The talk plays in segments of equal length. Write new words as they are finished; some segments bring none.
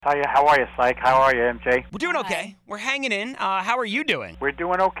How are you, Psych? How are you, MJ? We're doing okay. We're hanging in. How are you doing? We're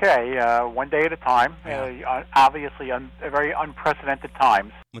doing okay, one day at a time. Yeah. Obviously, very unprecedented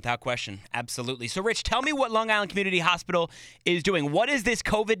times. Without question. Absolutely. So, Rich, tell me what Long Island Community Hospital is doing. What is this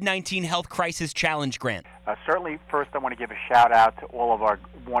COVID-19 Health Crisis Challenge grant? Certainly, first, I want to give a shout-out to all of our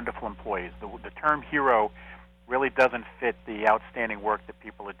wonderful employees. The term hero really doesn't fit the outstanding work that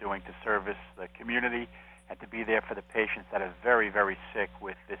people are doing to service the community and to be there for the patients that are very, very sick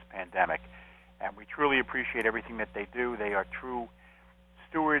with this pandemic. And we truly appreciate everything that they do. They are true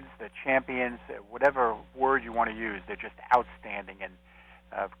stewards, they're champions, whatever word you want to use. They're just outstanding and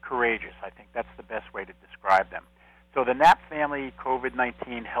courageous. I think that's the best way to describe them. So the Knapp Family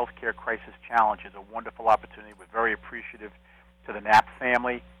COVID-19 Healthcare Crisis Challenge is a wonderful opportunity. We're very appreciative to the Knapp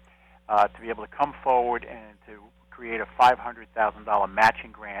family to be able to come forward and to create a $500,000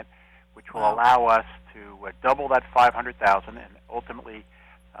 matching grant, which will allow us to double that $500,000 and ultimately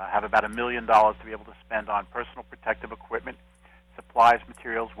have about $1 million to be able to spend on personal protective equipment, supplies,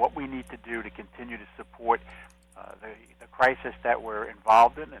 materials, what we need to do to continue to support the crisis that we're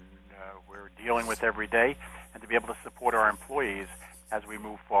involved in and we're dealing with every day, and to be able to support our employees as we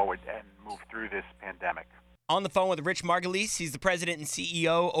move forward and move through this pandemic. On the phone with Rich Margulies. He's the president and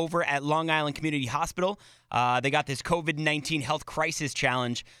CEO over at Long Island Community Hospital. They got this COVID-19 Health Crisis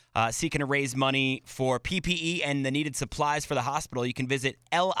Challenge seeking to raise money for PPE and the needed supplies for the hospital. You can visit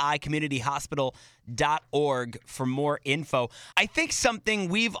licommunityhospital.org for more info. I think something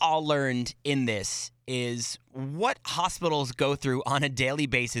we've all learned in this is what hospitals go through on a daily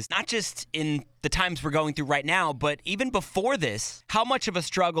basis, not just in the times we're going through right now, but even before this, how much of a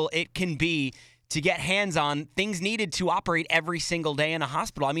struggle it can be to get hands on things needed to operate every single day in a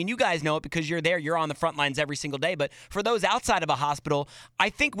hospital. I mean, you guys know it because you're there. You're on the front lines every single day. But for those outside of a hospital, I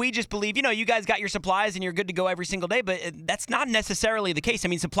think we just believe, you guys got your supplies and you're good to go every single day. But that's not necessarily the case. I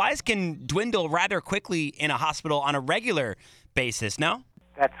mean, supplies can dwindle rather quickly in a hospital on a regular basis, no?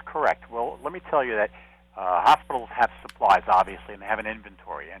 That's correct. Well, let me tell you that hospitals have supplies, obviously, and they have an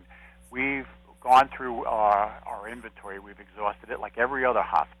inventory. And we've gone through our inventory. We've exhausted it like every other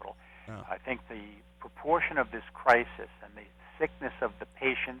hospital. I think the proportion of this crisis and the sickness of the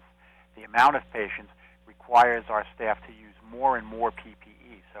patients, the amount of patients, requires our staff to use more and more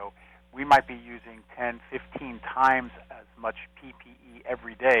PPE. So we might be using 10, 15 times as much PPE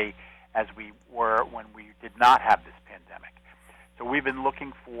every day as we were when we did not have this pandemic. So we've been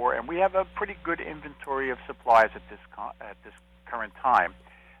looking for, and we have a pretty good inventory of supplies at this current time.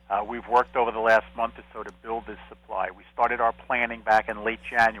 We've worked over the last month or so to build this supply. We started our planning back in late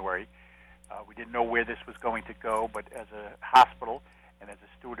January. We didn't know where this was going to go, but as a hospital and as a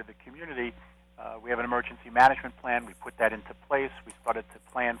steward of the community, we have an emergency management plan. We put that into place. We started to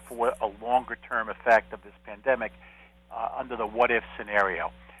plan for a longer-term effect of this pandemic under the what-if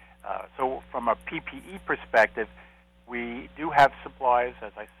scenario. So from a PPE perspective, we do have supplies.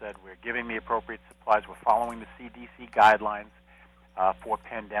 As I said, we're giving the appropriate supplies. We're following the CDC guidelines for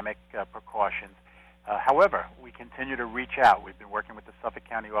pandemic precautions. However, we continue to reach out. We've been working with the Suffolk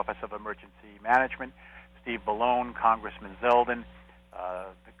County Office of Emergency Management, Steve Ballone, Congressman Zeldin,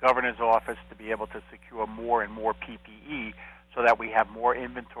 the governor's office, to be able to secure more and more PPE so that we have more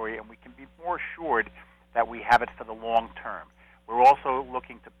inventory and we can be more assured that we have it for the long term. We're also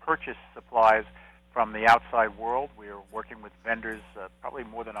looking to purchase supplies from the outside world. We are working with vendors, probably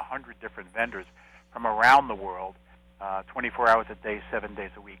more than 100 different vendors from around the world, 24 hours a day, 7 days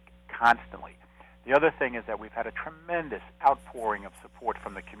a week, constantly. The other thing is that we've had a tremendous outpouring of support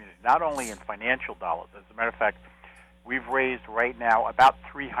from the community, not only in financial dollars. As a matter of fact, we've raised right now about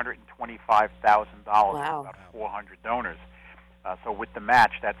 $325,000 from about 400 donors. So with the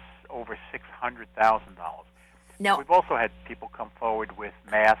match, that's over $600,000. No. We've also had people come forward with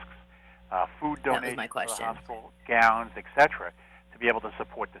masks, food donations for the hospital, gowns, etc., to be able to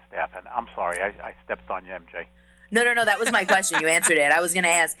support the staff. And I'm sorry, I stepped on you, MJ. No, that was my question. You answered it. I was going to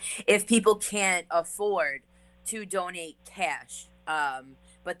ask if people can't afford to donate cash,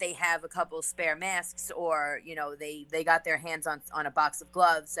 but they have a couple spare masks, or, they got their hands on a box of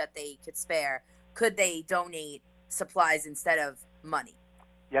gloves that they could spare. Could they donate supplies instead of money?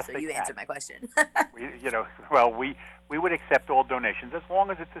 Yes, so they you can. Answered my question. we would accept all donations as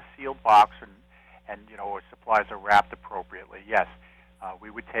long as it's a sealed box and our supplies are wrapped appropriately. Yes, we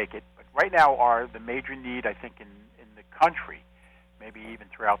would take it. But right now, the major need, I think, in the country, maybe even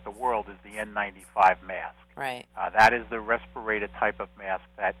throughout the world, is the N95 mask. Right. That is the respirator type of mask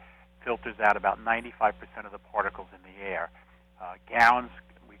that filters out about 95% of the particles in the air. Gowns,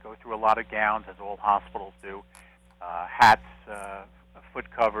 we go through a lot of gowns, as all hospitals do. Hats,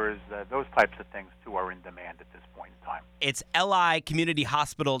 foot covers, those types of things too are in demand at this point in time. It's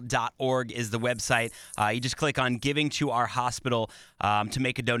licommunityhospital.org is the website. You just click on Giving to Our Hospital to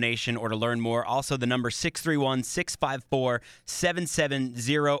make a donation or to learn more. Also, the number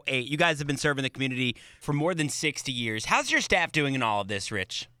 631-654-7708. You guys have been serving the community for more than 60 years. How's your staff doing in all of this,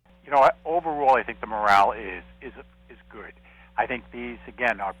 Rich? Overall, I think the morale is good. I think these,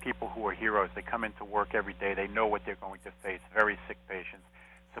 again, are people who are heroes. They come into work every day. They know what they're going to face, very sick patients,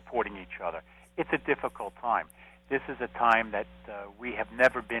 supporting each other. It's a difficult time. This is a time that we have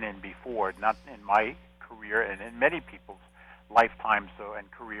never been in before, not in my career and in many people's lifetimes and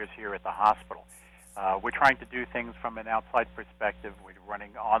careers here at the hospital. We're trying to do things from an outside perspective. We're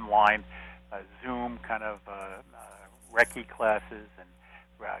running online Zoom kind of Reiki classes and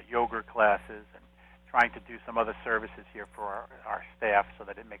yoga classes, and trying to do some other services here for our staff so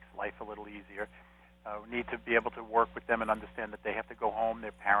that it makes life a little easier. We need to be able to work with them and understand that they have to go home,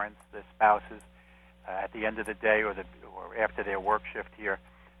 their parents, their spouses, at the end of the day or after their work shift here.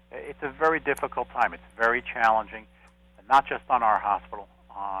 It's a very difficult time. It's very challenging, not just on our hospital,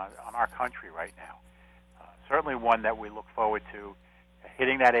 on our country right now. Certainly one that we look forward to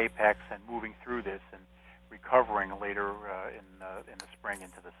hitting that apex and moving through this and recovering later in the spring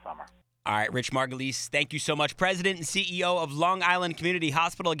into the summer. All right, Rich Margulies, thank you so much. President and CEO of Long Island Community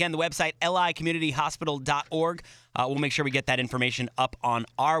Hospital. Again, the website, licommunityhospital.org. We'll make sure we get that information up on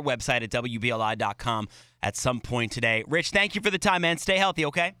our website at WBLI.com at some point today. Rich, thank you for the time, man. Stay healthy,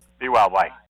 okay? Be well, bye.